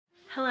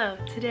Hello,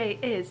 today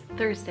is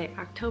Thursday,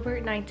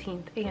 October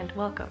 19th, and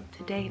welcome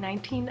to day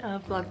 19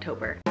 of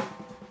Vlogtober.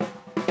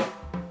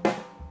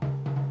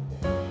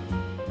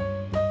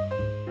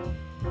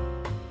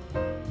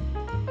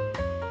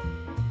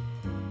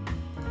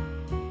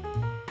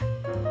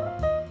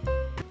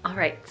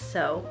 Alright,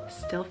 so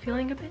still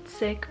feeling a bit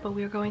sick, but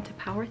we are going to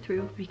power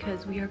through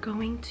because we are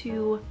going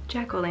to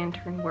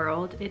Jack-o'-lantern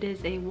World. It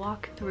is a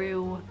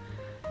walkthrough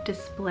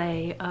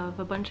display of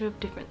a bunch of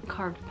different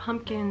carved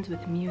pumpkins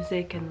with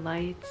music and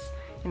lights,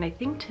 and I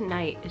think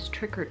tonight is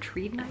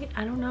trick-or-treat night.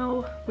 I don't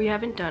know, we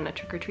haven't done a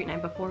trick-or-treat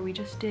night before. We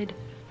just did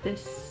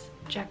this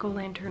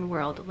Jack-o'-lantern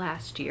World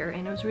last year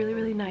and it was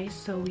really nice,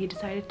 so we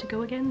decided to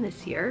go again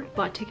this year.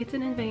 Bought tickets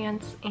in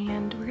advance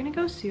and we're gonna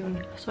go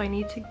soon, so I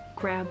need to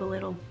grab a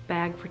little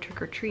bag for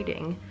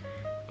trick-or-treating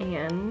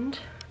and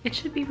it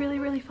should be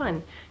really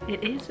fun.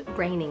 It is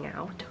raining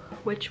out,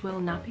 which will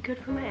not be good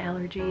for my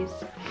allergies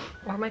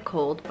or my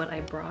cold, but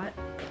I brought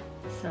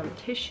some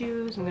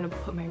tissues. I'm gonna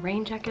put my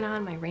rain jacket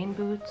on, my rain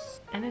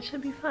boots, and it should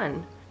be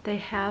fun. They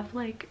have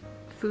like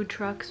food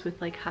trucks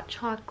with like hot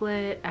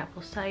chocolate,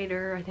 apple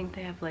cider. I think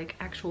they have like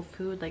actual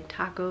food like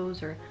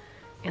tacos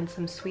and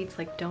some sweets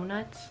like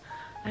donuts.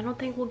 I don't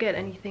think we'll get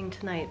anything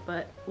tonight,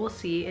 but we'll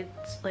see.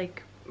 It's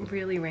like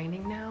really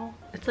raining now.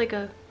 It's like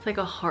a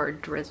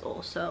hard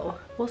drizzle, so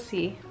we'll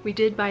see. We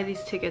did buy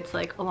these tickets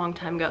like a long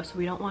time ago, so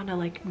we don't want to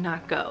like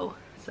not go.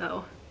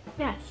 So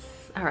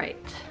yes. All right,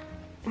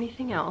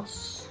 anything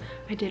else?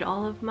 I did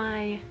all of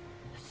my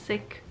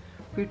sick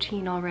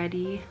routine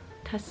already.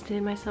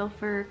 Tested myself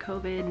for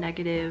COVID,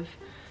 negative.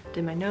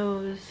 Did my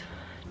nose,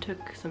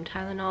 took some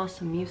Tylenol,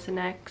 some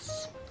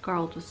Mucinex,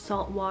 gargled with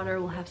salt water.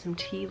 We'll have some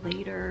tea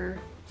later.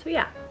 So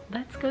yeah,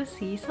 let's go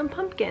see some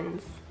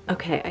pumpkins.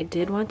 Okay, I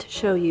did want to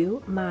show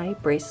you my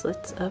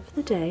bracelets of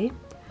the day.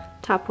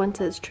 Top one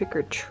says trick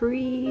or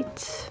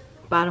treat,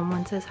 bottom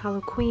one says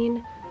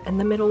Halloween, and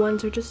the middle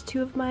ones are just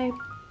two of my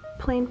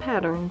plain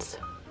patterns.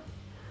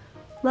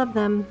 Love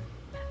them.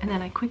 And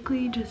then I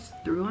quickly just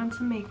threw on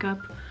some makeup.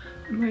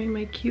 I'm wearing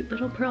my cute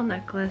little pearl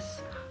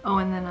necklace. Oh,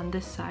 and then on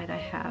this side I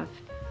have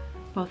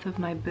both of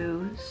my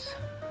boos.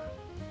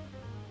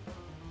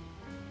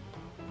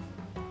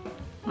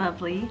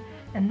 Lovely.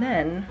 And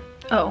then,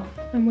 oh,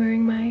 I'm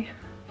wearing my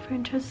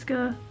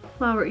Francesca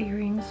flower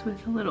earrings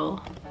with a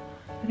little,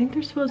 I think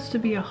they're supposed to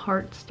be a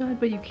heart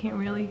stud, but you can't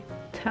really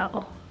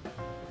tell.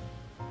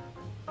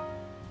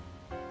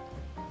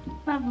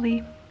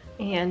 Lovely.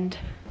 And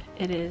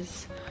it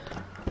is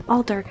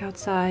all dark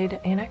outside,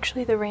 and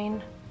actually the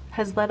rain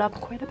has let up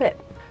quite a bit.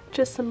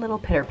 Just some little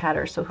pitter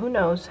patter, so who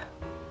knows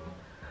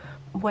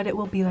what it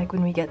will be like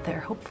when we get there.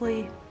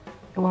 Hopefully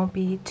it won't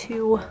be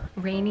too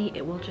rainy,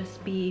 it will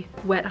just be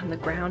wet on the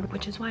ground,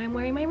 which is why I'm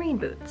wearing my rain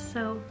boots,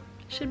 so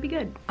it should be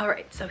good. All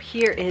right, so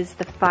here is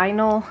the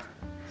final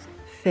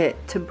fit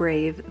to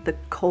brave the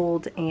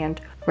cold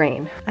and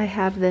rain. I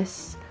have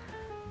this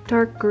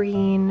dark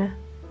green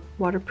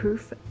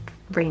waterproof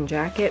rain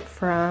jacket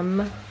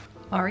from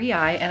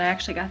REI, and I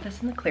actually got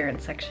this in the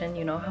clearance section.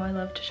 You know how I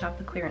love to shop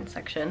the clearance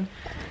section.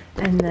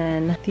 And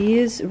then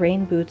these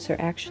rain boots are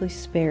actually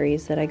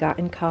Sperry's that I got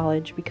in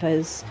college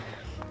because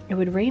it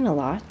would rain a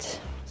lot.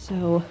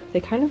 So they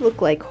kind of look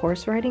like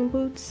horse riding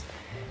boots,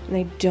 and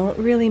they don't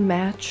really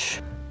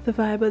match the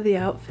vibe of the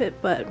outfit,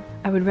 but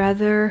I would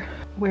rather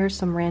wear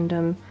some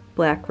random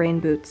black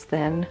rain boots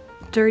than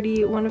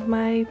dirty one of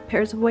my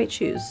pairs of white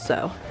shoes.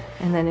 So,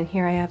 and then in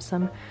here I have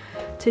some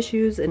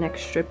tissues, an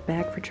extra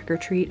bag for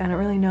trick-or-treat. I don't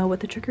really know what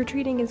the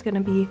trick-or-treating is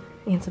gonna be,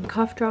 and some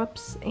cough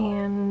drops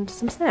and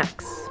some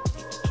snacks.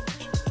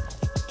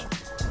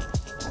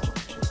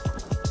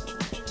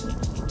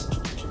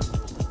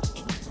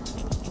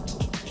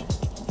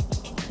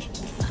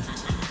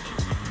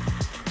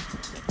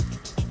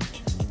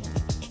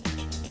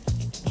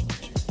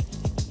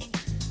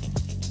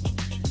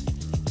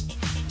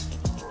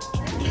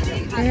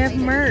 They have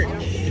merch.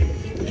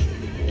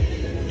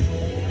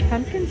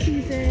 Pumpkin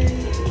season.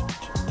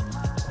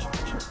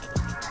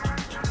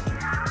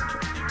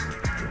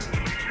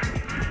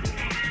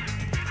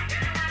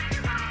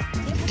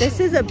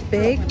 This is a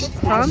big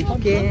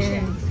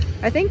pumpkin.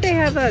 I think they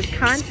have a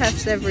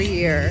contest every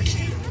year.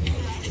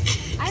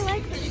 I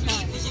like this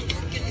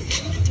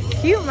one.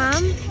 Cute,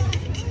 Mom.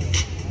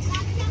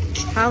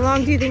 How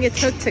long do you think it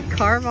took to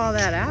carve all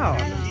that out?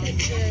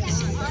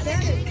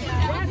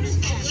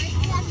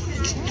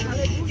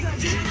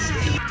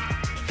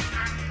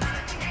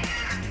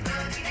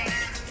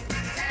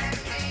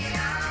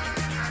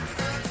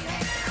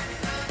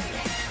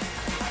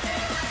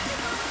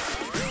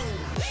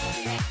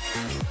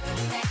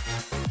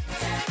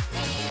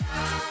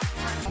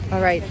 All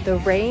right, the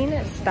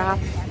rain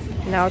stopped,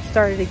 now it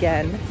started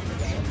again.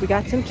 We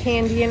got some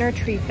candy in our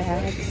treat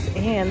bags,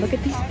 and look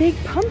at these big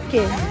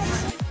pumpkins.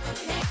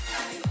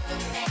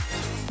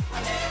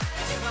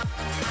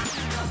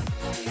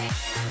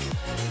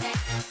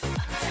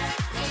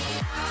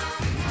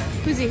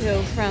 Who's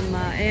Who from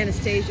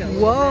Anastasia.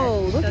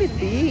 Whoa, look at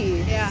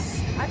these. Yeah.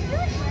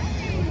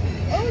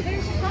 Oh,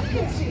 there's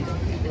pumpkin seeds.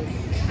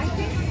 I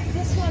think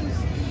this one's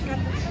got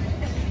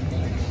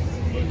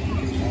the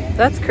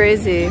That's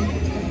crazy.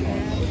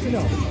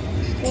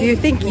 Do you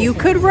think you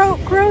could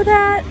grow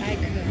that? I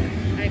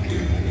could.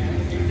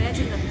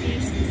 Imagine the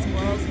feast the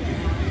squirrels would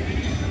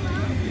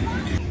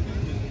have.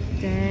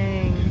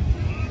 Dang.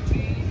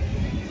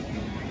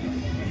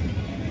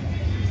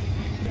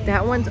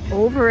 That one's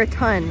over a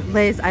ton.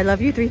 Liz, I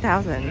love you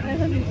 3000. I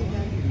love you.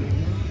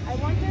 I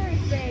wonder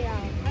if they,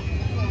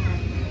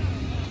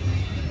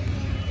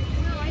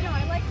 no, I know,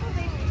 I like how it's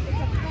a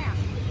path.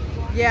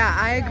 Yeah,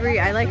 I agree.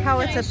 I like how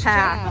it's a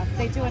path.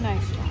 They do a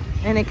nice job.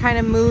 And it kind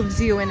of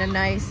moves you in a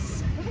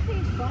nice... Look at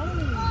these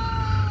bones.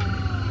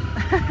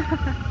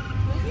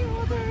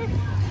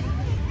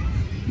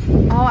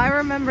 Oh, I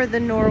remember the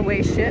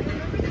Norway ship.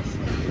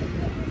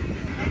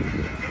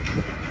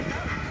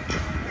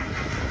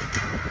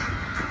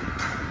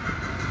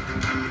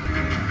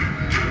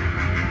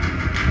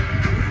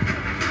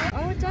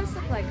 Oh, it does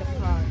look like a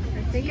pug.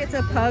 I think it's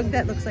a pug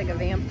that looks like a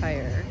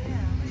vampire.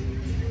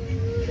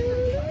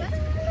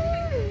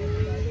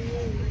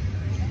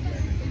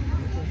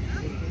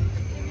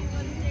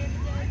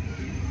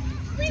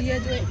 Dia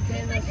de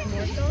los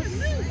Muertos.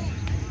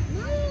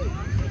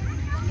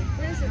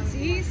 What is it?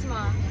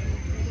 Sisma.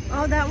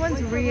 Oh, that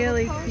one's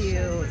really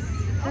cute.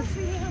 That's a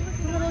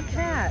little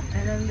cat.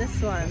 And then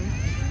this one.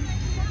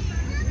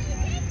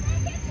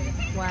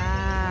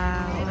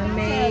 Wow,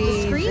 amazing.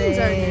 The screens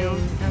are new.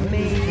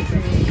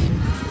 Amazing.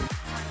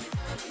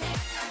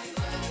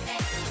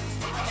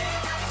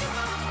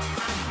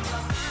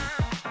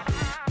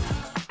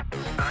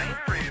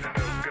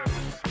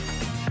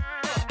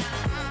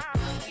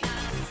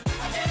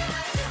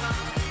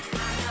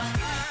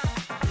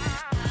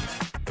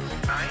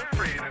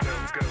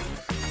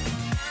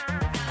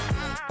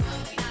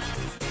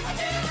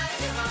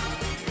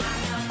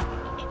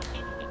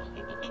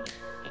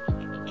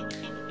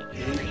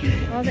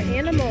 All the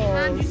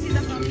animals.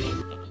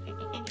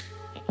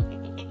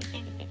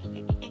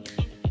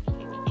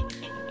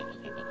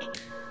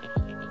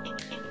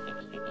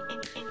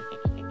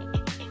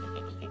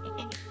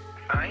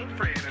 I ain't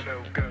afraid of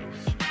no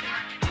ghosts.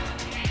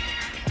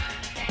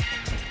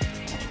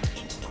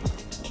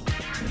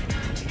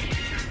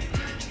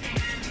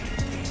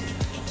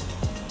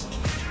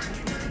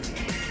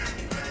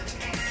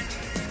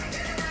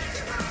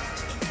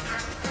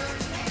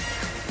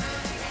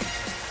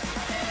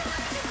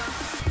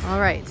 All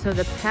right, so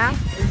the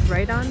path is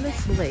right on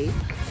this lake,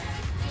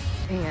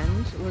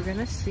 and we're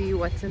gonna see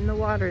what's in the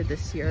water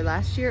this year.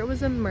 Last year it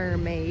was a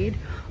mermaid.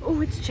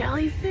 Oh, it's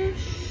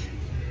jellyfish.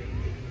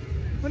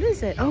 What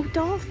is it? Oh,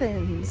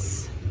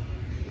 dolphins.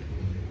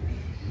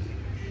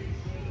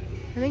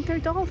 I think they're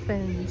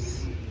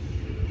dolphins.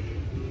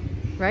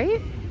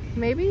 Right?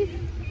 Maybe?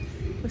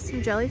 With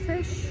some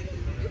jellyfish?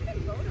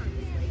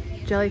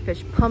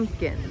 Jellyfish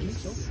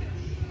pumpkins.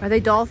 Are they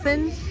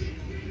dolphins?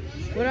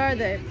 What are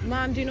they?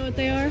 Mom, do you know what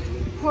they are?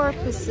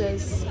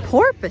 Porpoises.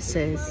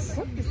 Porpoises?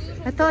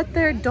 I thought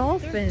they're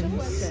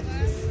dolphins.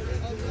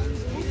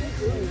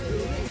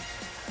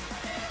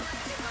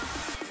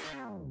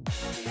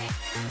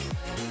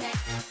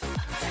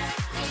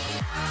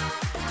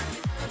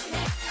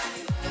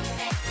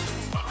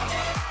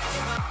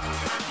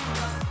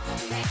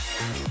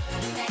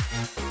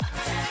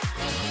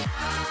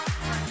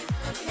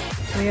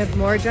 We have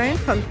more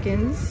giant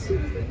pumpkins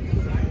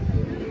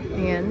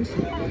and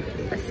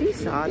a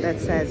seesaw that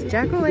says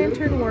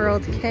Jack-o'-lantern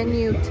world, can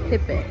you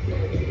tip it?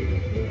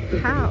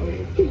 How?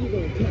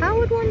 How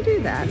would one do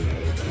that?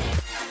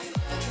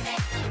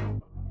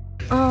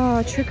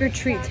 Oh,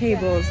 trick-or-treat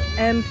tables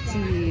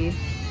empty.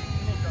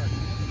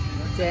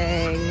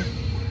 Dang.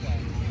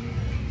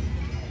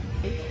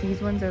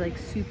 These ones are like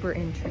super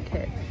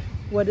intricate.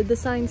 What did the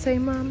sign say,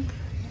 Mom?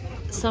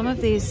 Some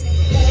of these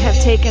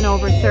have taken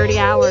over 30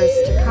 hours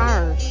to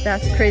carve.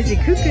 That's crazy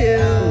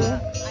cuckoo.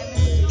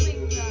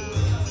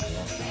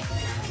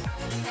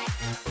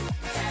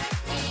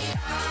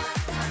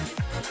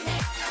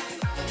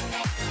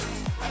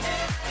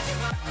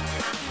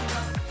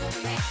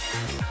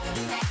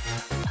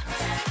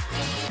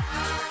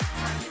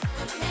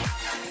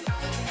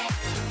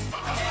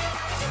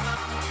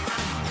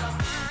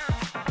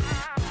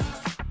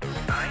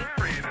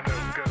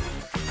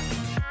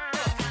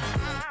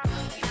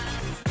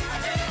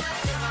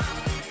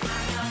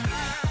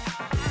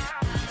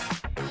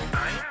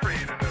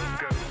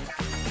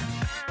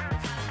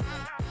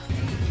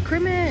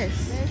 Christmas!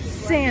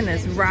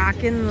 Santa's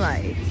rockin'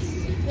 lights.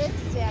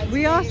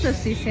 We also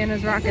see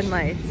Santa's rockin'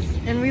 lights,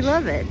 and we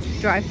love it.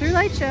 Drive-through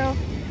light show.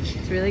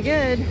 It's really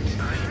good.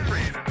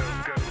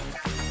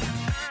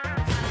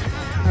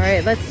 All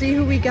right, let's see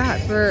who we got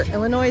for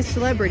Illinois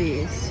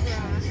celebrities.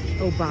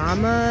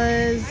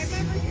 Obama's,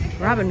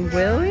 Robin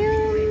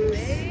Williams,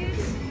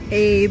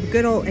 Abe,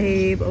 good old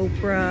Abe,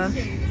 Oprah,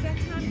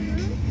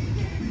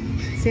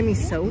 Sammy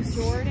Sos,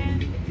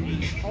 Jordan,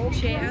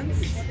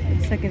 Chance.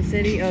 Second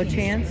City. Oh,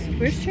 Chance.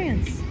 Where's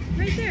Chance?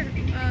 Right there.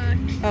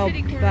 Oh,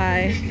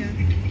 bye.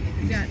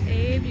 You got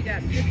Abe, you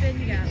got Pippin,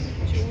 you got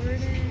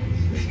Jordan.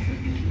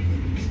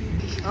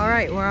 All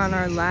right, we're on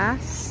our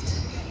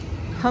last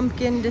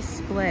pumpkin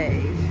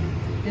display,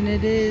 and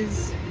it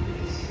is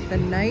The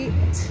night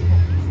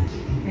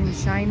and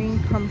shining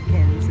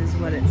pumpkins is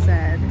what it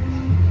said.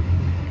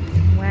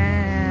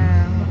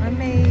 Wow,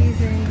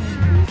 amazing.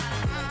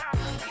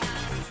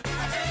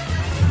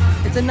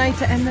 It's a night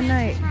to end the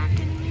night.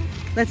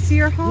 Let's see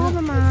your haul,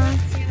 Mama.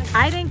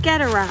 I didn't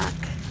get a rock.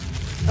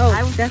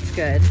 Oh, that's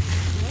good.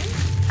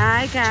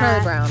 I got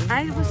Charlie Brown.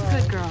 I was a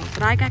good girl,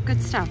 but I got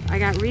good stuff. I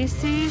got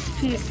Reese's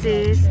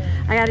Pieces.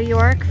 I got a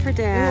York for Ooh,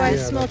 Dad. I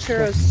smell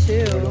churros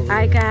too.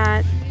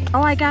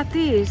 I got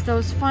these,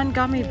 those fun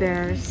gummy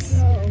bears.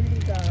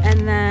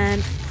 And then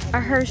a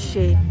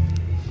Hershey.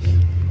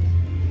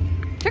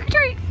 Trick or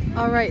treat!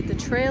 Alright, the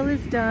trail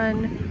is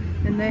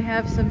done, and they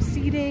have some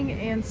seating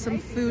and some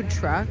food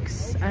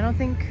trucks. I don't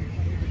think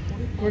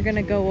we're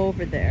gonna go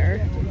over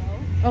there.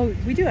 Oh,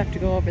 we do have to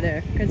go over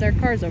there, because our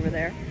car's over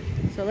there.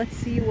 So let's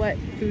see what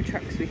food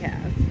trucks we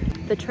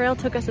have. The trail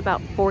took us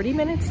about 40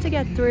 minutes to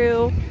get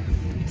through.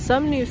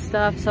 Some new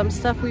stuff, some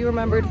stuff we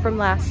remembered from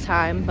last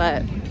time,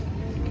 but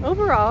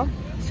overall,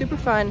 super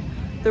fun.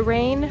 The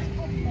rain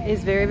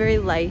is very, very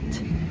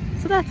light,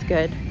 so that's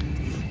good.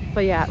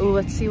 But yeah, ooh,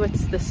 let's see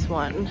what's this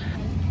one.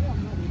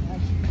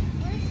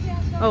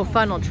 Oh,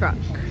 funnel truck.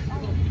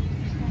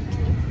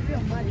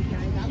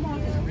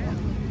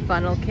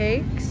 Funnel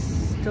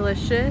cakes,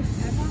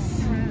 delicious.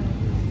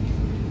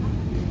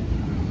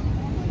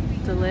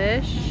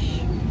 Delish.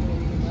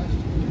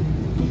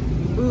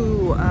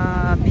 Ooh,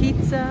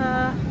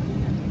 pizza,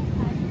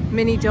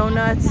 mini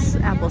donuts,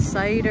 apple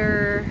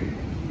cider.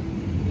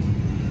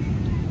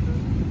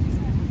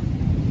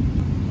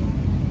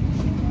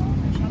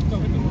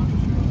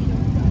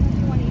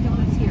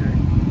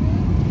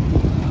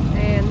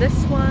 And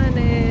this one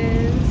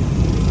is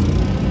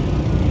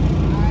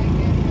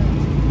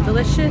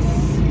delicious.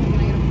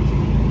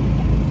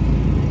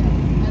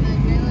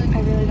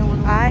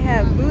 I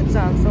have boots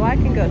on so I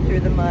can go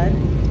through the mud.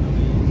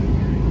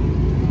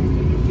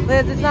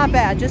 Liz, it's not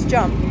bad, just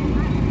jump.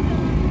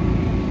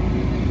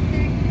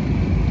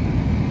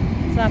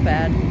 It's not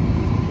bad.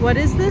 What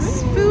is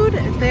this food?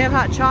 They have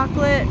hot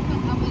chocolate.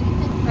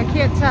 I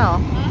can't tell.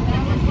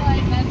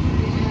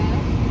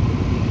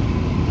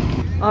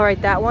 All right,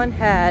 that one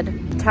had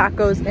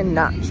tacos and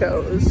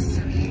nachos.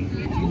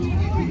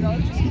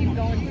 Just keep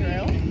going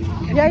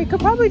through. Yeah, you could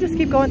probably just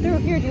keep going through.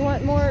 Here, do you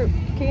want more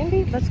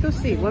candy? Let's go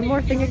see. One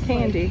more thing of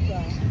candy.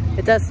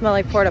 It does smell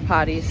like porta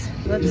potties.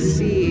 Let's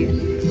see.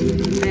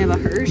 They have a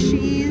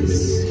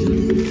Hershey's.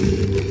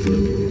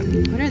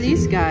 What are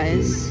these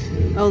guys?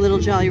 Oh, little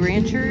Jolly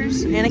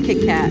Ranchers and a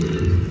Kit Kat.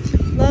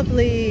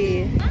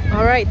 Lovely.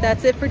 All right,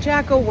 that's it for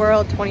Jacko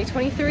World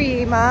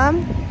 2023,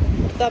 Mom.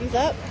 Thumbs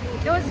up.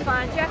 It was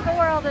fun. Jacko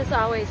World is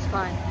always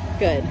fun.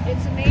 Good.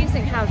 It's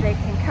amazing how they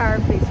can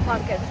carve these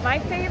pumpkins. My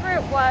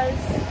favorite was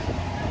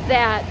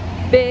that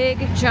big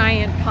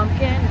giant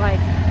pumpkin. Like,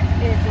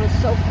 it was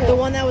so cool. The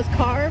one that was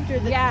carved or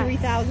the Yes.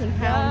 3,000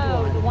 pound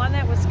No, one? the one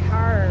that was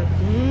carved.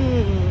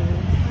 Mmm.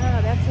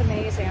 Oh, that's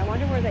amazing. I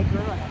wonder where they grew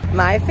it.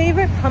 My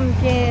favorite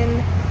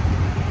pumpkin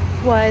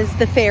was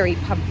the fairy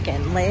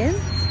pumpkin. Liz?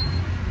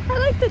 I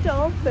like the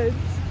dolphins.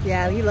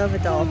 Yeah, we love a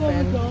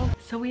dolphin.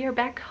 So we are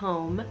back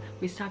home.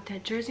 We stopped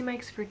at Jersey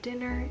Mike's for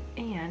dinner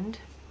and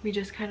we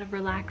just kind of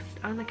relaxed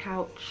on the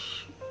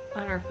couch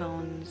on our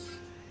phones,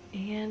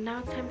 and now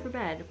it's time for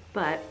bed.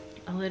 But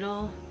a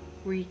little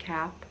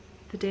recap.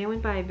 The day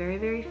went by very,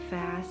 very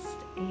fast,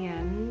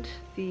 and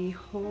the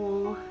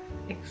whole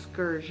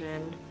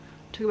excursion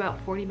took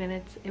about 40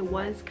 minutes. It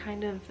was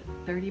kind of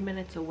 30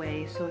 minutes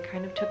away, so it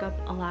kind of took up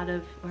a lot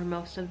of, or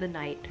most of the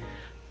night.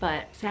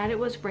 But sad it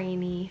was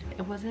rainy.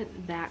 It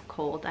wasn't that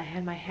cold. I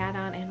had my hat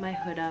on and my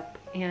hood up,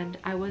 and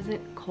I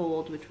wasn't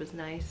cold, which was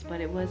nice,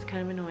 but it was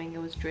kind of annoying. It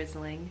was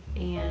drizzling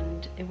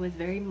and it was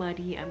very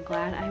muddy. I'm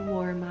glad I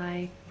wore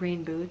my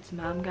rain boots.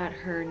 Mom got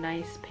her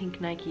nice pink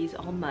Nikes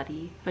all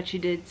muddy, but she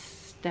did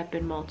step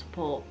in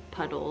multiple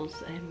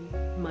puddles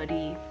and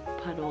muddy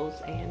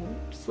puddles and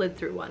slid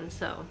through one,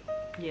 so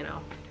you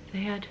know. They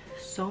had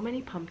so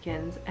many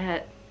pumpkins.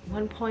 At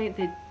one point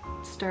they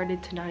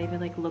started to not even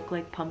like look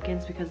like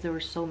pumpkins because there were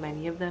so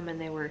many of them,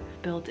 and they were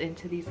built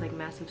into these like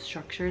massive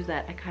structures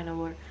that I kind of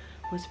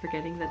was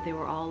forgetting that they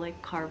were all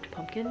like carved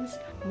pumpkins.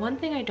 One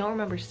thing I don't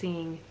remember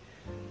seeing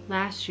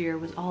last year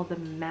was all the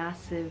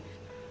massive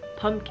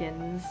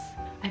pumpkins.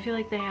 I feel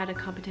like they had a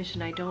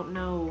competition. I don't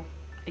know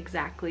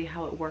exactly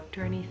how it worked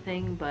or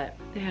anything, but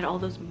they had all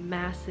those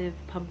massive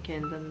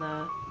pumpkins, and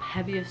the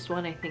heaviest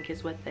one, I think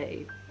is what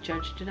they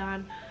judged it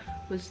on,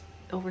 was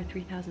over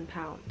 3,000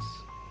 pounds.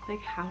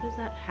 Like, how does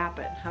that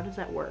happen? How does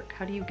that work?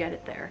 How do you get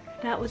it there?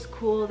 That was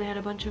cool. They had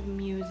a bunch of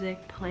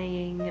music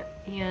playing,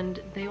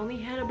 and they only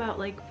had about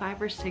like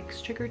 5 or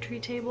 6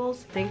 trick-or-treat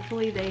tables.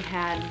 Thankfully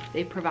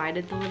they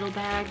provided the little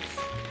bags,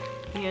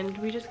 and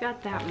we just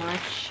got that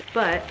much.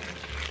 But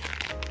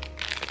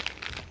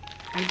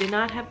I did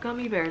not have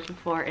gummy bears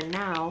before, and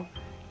now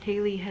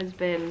Haley has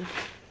been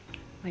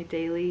my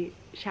daily,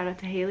 shout out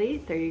to Haley,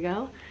 there you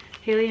go.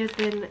 Haley has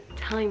been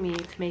telling me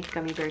to make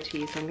gummy bear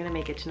tea, so I'm gonna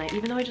make it tonight,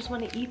 even though I just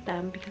want to eat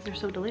them because they're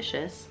so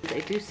delicious.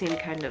 They do seem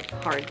kind of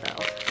hard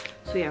though.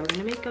 So yeah, we're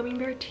gonna make gummy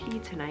bear tea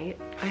tonight.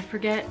 I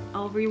forget,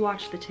 I'll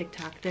rewatch the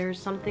TikTok. There's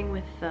something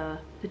with the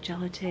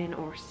gelatin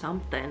or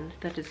something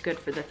that is good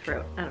for the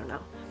throat. I don't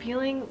know.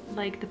 Feeling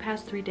like the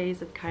past 3 days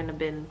have kind of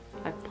been,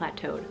 I've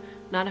plateaued.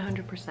 Not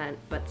 100%,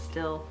 but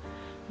still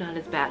not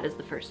as bad as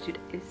the first 2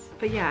 days.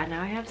 But yeah,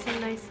 now I have some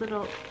nice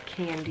little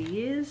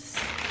candies.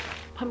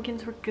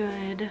 Pumpkins were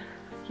good.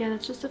 Yeah,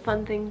 that's just a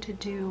fun thing to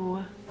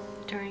do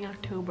during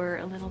October,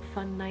 a little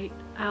fun night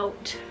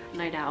out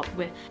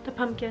with the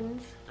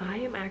pumpkins. I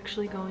am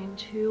actually going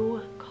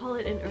to call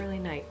it an early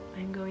night.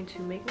 I'm going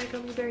to make my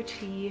gummy bear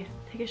tea,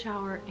 take a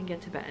shower, and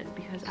get to bed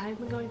because I've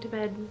been going to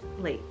bed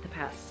late the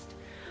past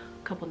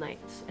couple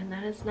nights, and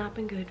that has not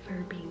been good for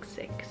being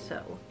sick.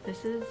 So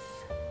this is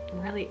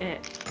really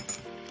it.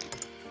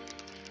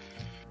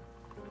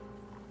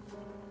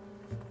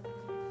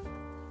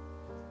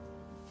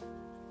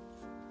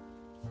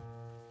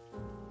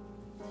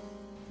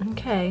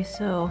 Okay,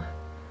 so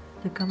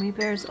the gummy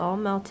bear's all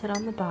melted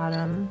on the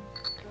bottom.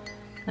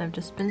 I've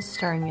just been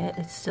stirring it.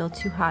 It's still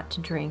too hot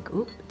to drink.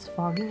 Oop, it's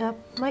fogging up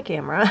my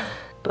camera.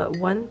 But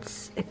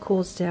once it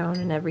cools down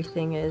and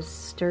everything is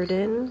stirred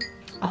in,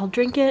 I'll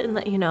drink it and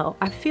let you know.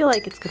 I feel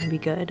like it's gonna be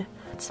good.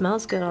 It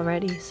smells good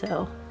already,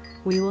 so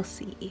we will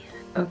see.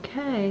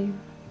 Okay,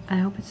 I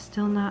hope it's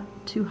still not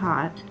too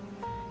hot,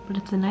 but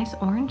it's a nice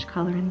orange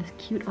color in this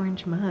cute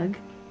orange mug.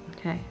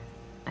 Okay,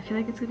 I feel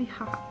like it's gonna be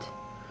hot.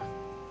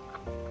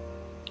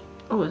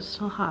 Oh, it's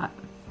still hot.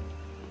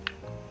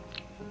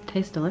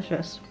 Tastes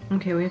delicious.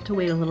 Okay, we have to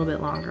wait a little bit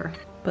longer.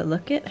 But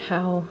look at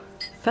how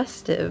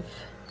festive.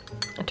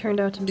 It turned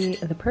out to be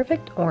the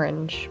perfect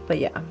orange, but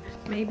yeah.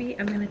 Maybe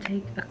I'm gonna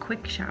take a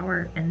quick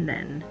shower and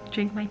then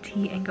drink my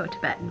tea and go to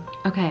bed.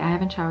 Okay, I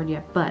haven't showered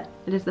yet, but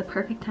it is the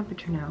perfect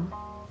temperature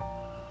now.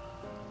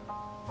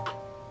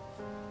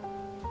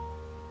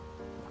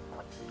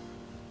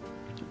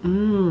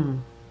 Mmm.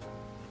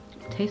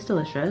 Tastes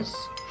delicious.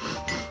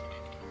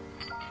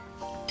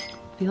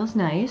 Feels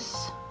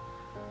nice.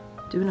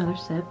 Do another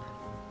sip.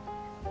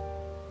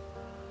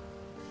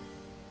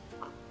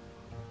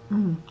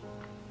 Mmm.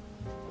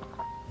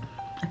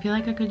 I feel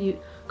like I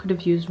could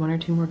have used 1 or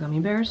 2 more gummy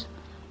bears,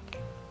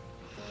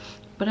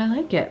 but I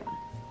like it.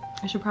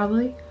 I should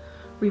probably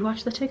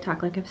rewatch the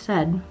TikTok, like I've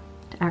said,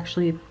 to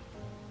actually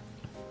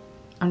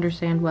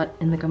understand what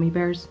in the gummy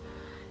bears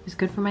is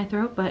good for my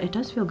throat, but it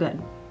does feel good.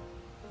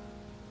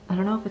 I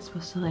don't know if it's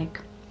supposed to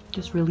like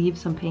just relieve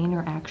some pain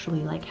or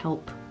actually like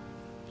help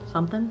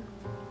something.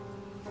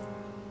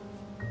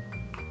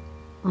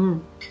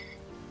 Mmm.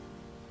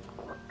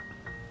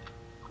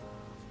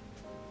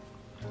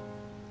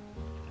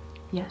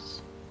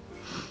 Yes.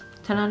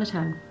 10 out of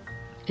 10.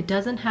 It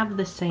doesn't have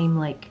the same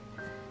like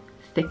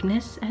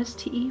thickness as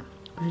tea,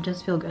 but it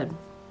does feel good.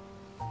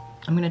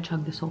 I'm gonna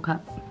chug this whole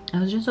cup. I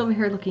was just over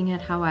here looking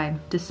at how I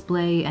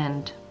display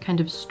and kind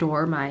of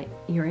store my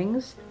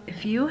earrings.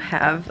 If you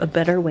have a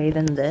better way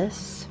than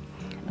this,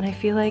 and I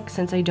feel like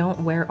since I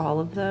don't wear all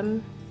of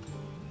them,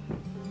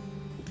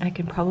 I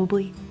can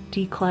probably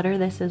declutter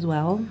this as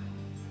well.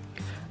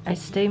 I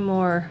stay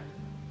more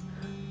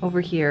over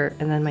here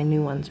and then my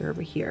new ones are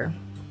over here.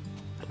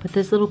 But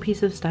this little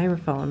piece of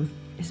styrofoam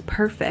is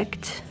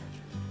perfect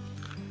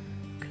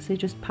because they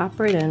just pop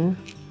right in.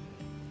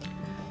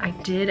 I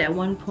did at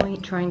one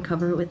point try and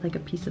cover it with like a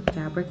piece of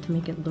fabric to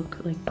make it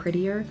look like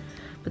prettier,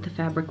 but the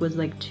fabric was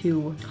like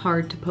too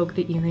hard to poke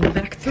the earring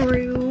back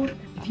through.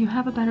 If you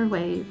have a better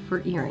way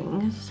for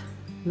earrings,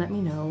 let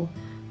me know.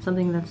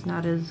 Something that's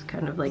not as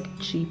kind of like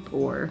cheap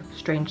or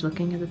strange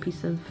looking as a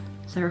piece of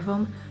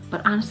styrofoam.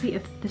 But honestly,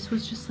 if this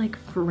was just like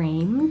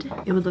framed,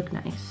 it would look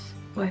nice.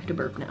 Oh, I have to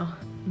burp now.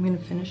 I'm gonna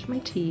finish my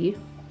tea.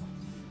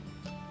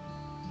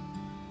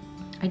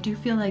 I do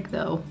feel like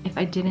though, if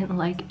I didn't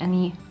like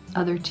any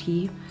other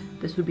tea,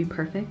 this would be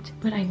perfect.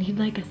 But I need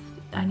like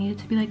I need it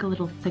to be like a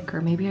little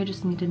thicker. Maybe I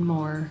just needed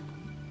more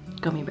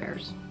gummy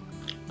bears.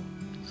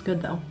 It's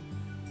good though.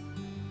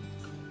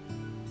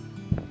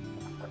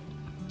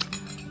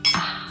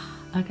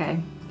 Okay,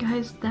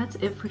 guys, that's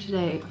it for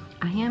today.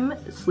 I am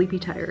sleepy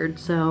tired,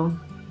 so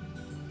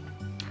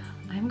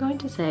I'm going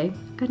to say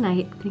good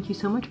night. Thank you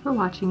so much for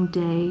watching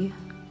day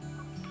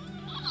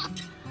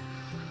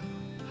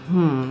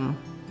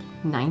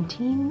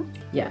 19?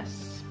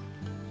 Yes,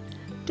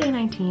 day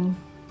 19.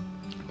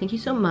 Thank you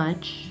so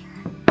much.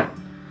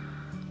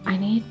 I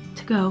need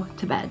to go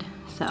to bed,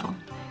 so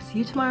see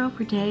you tomorrow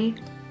for day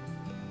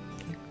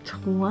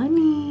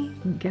 20.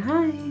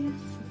 Guys,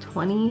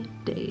 20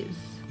 days.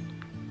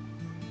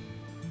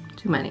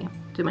 Too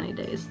many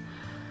days.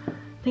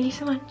 Thank you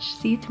so much.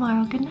 See you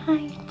tomorrow. Good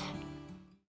night.